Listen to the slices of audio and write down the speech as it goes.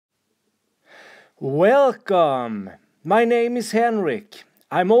Welcome! My name is Henrik.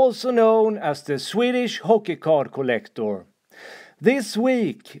 I'm also known as the Swedish hockey card collector. This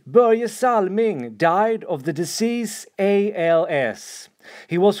week, Borje Salming died of the disease ALS.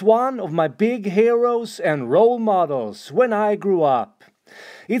 He was one of my big heroes and role models when I grew up.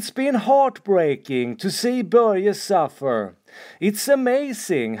 It's been heartbreaking to see Borje suffer. It's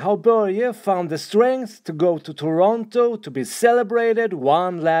amazing how Borje found the strength to go to Toronto to be celebrated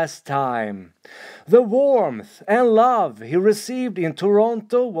one last time. The warmth and love he received in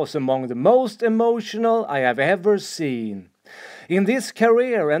Toronto was among the most emotional I have ever seen. In this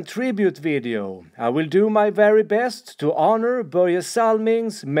career and tribute video, I will do my very best to honor Borje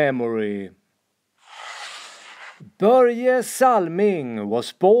Salming's memory. Borje Salming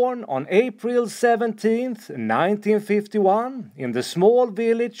was born on April 17, 1951, in the small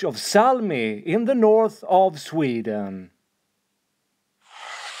village of Salmi in the north of Sweden.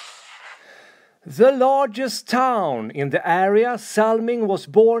 The largest town in the area Salming was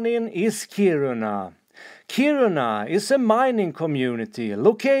born in is Kiruna. Kiruna is a mining community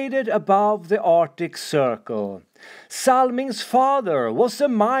located above the Arctic Circle. Salming's father was a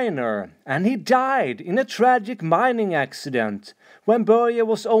miner and he died in a tragic mining accident when Borje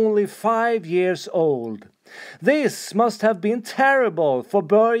was only 5 years old. This must have been terrible for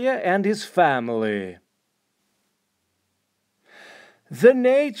Borje and his family. The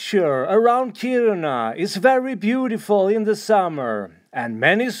nature around Kiruna is very beautiful in the summer, and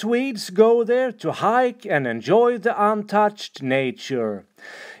many Swedes go there to hike and enjoy the untouched nature.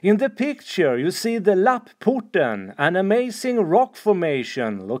 In the picture you see the Lapporten, an amazing rock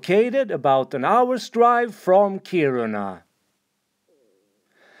formation located about an hour's drive from Kiruna.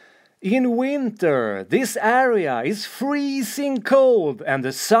 In winter, this area is freezing cold and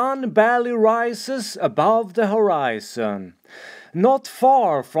the sun barely rises above the horizon. Not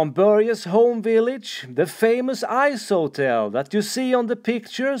far from Borje's home village, the famous ice hotel that you see on the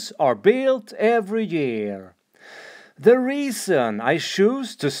pictures are built every year. The reason I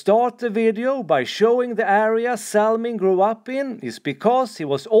choose to start the video by showing the area Salming grew up in is because he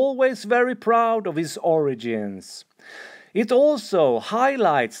was always very proud of his origins. It also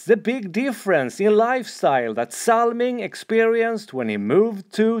highlights the big difference in lifestyle that Salming experienced when he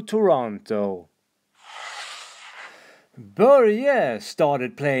moved to Toronto. Borje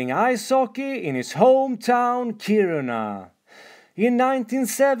started playing ice hockey in his hometown Kiruna. In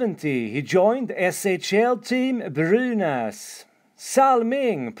 1970 he joined the SHL team Brynäs.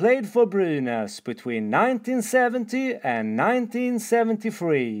 Salming played for Brynäs between 1970 and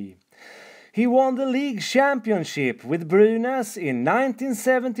 1973. He won the league championship with Brynäs in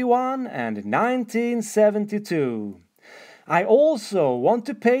 1971 and 1972. I also want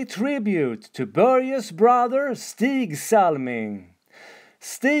to pay tribute to Borje's brother Stig Salming.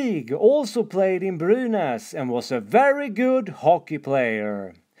 Stig also played in Brynäs and was a very good hockey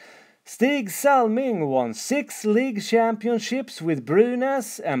player. Stig Salming won 6 league championships with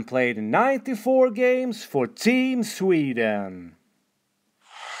Brynäs and played 94 games for Team Sweden.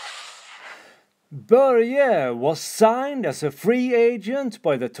 Borje was signed as a free agent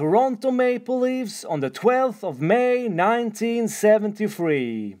by the Toronto Maple Leafs on the 12th of May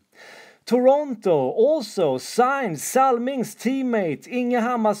 1973. Toronto also signed Salmings teammate Inge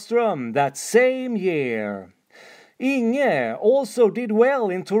Hammarström that same year. Inge also did well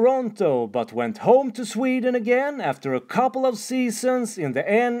in Toronto but went home to Sweden again after a couple of seasons in the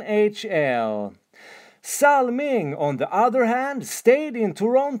NHL. Salming, on the other hand, stayed in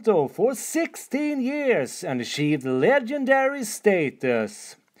Toronto for 16 years and achieved legendary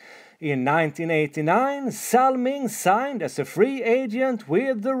status. In 1989, Salming signed as a free agent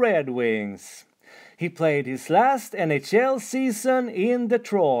with the Red Wings. He played his last NHL season in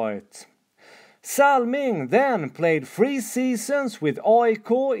Detroit. Salming then played 3 seasons with AIK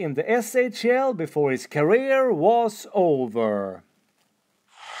in the SHL before his career was over.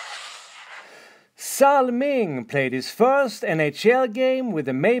 Salming played his first NHL game with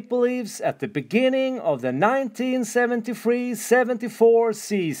the Maple Leafs at the beginning of the 1973-74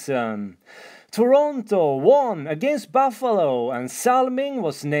 season. Toronto won against Buffalo and Salming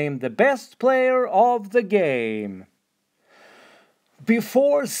was named the best player of the game.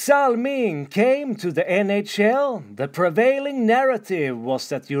 Before Salming came to the NHL, the prevailing narrative was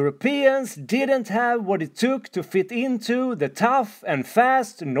that Europeans didn't have what it took to fit into the tough and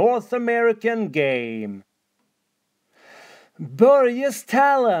fast North American game. Borje's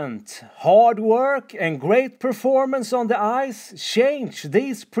talent, hard work and great performance on the ice changed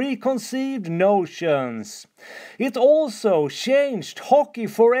these preconceived notions. It also changed hockey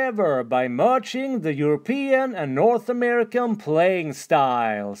forever by merging the European and North American playing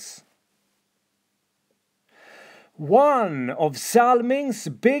styles. One of Salming's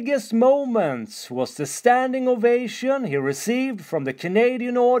biggest moments was the standing ovation he received from the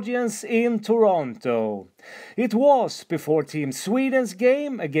Canadian audience in Toronto. It was before Team Sweden's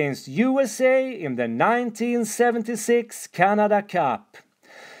game against USA in the 1976 Canada Cup.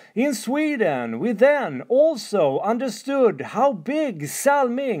 In Sweden, we then also understood how big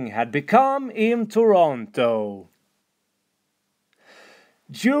Salming had become in Toronto.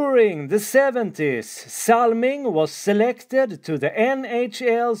 During the 70s, Salming was selected to the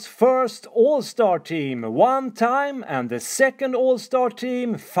NHL's first All-Star team 1 time and the second All-Star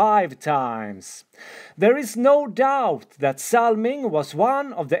team 5 times. There is no doubt that Salming was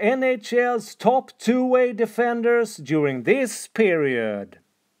one of the NHL's top two-way defenders during this period.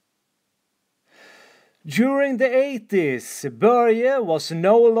 During the 80s, Borje was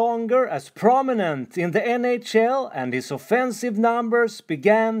no longer as prominent in the NHL and his offensive numbers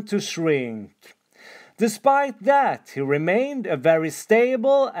began to shrink. Despite that, he remained a very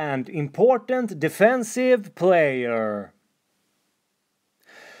stable and important defensive player.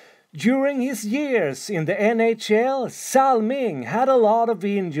 During his years in the NHL, Salming had a lot of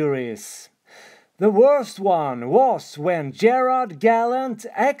injuries. The worst one was when Gerard Gallant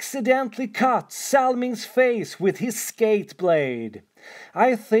accidentally cut Salming's face with his skate blade.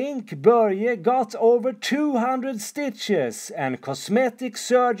 I think Borje got over 200 stitches and cosmetic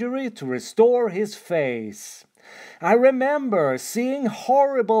surgery to restore his face. I remember seeing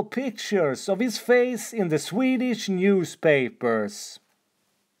horrible pictures of his face in the Swedish newspapers.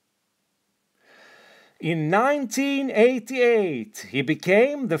 In 1988, he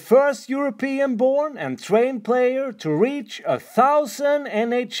became the first European-born and trained player to reach 1,000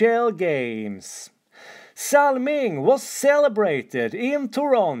 NHL games. Salming was celebrated in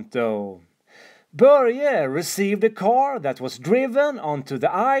Toronto. Borje received a car that was driven onto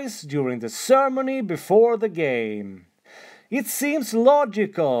the ice during the ceremony before the game. It seems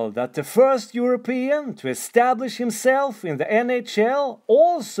logical that the first European to establish himself in the NHL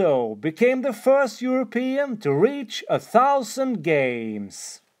also became the first European to reach 1,000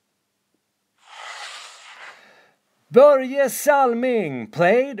 games. Borje Salming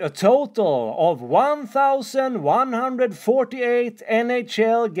played a total of 1,148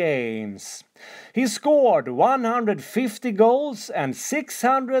 NHL games. He scored 150 goals and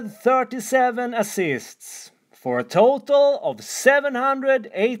 637 assists, for a total of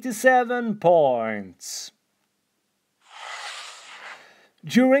 787 points.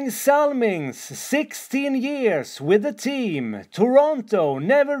 During Salming's 16 years with the team, Toronto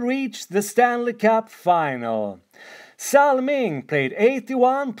never reached the Stanley Cup final. Salming played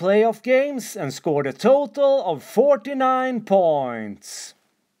 81 playoff games and scored a total of 49 points.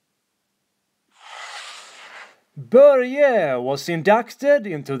 Borje was inducted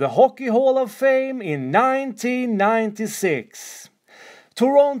into the Hockey Hall of Fame in 1996.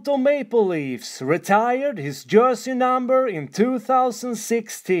 Toronto Maple Leafs retired his jersey number in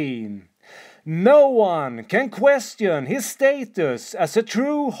 2016. No one can question his status as a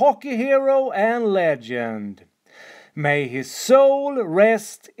true hockey hero and legend. May his soul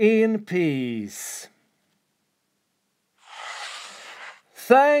rest in peace.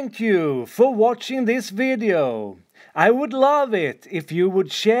 Thank you for watching this video. I would love it if you would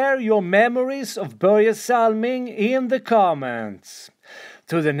share your memories of Borje Salming in the comments.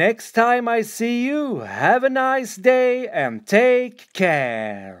 To the next time I see you, have a nice day and take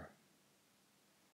care.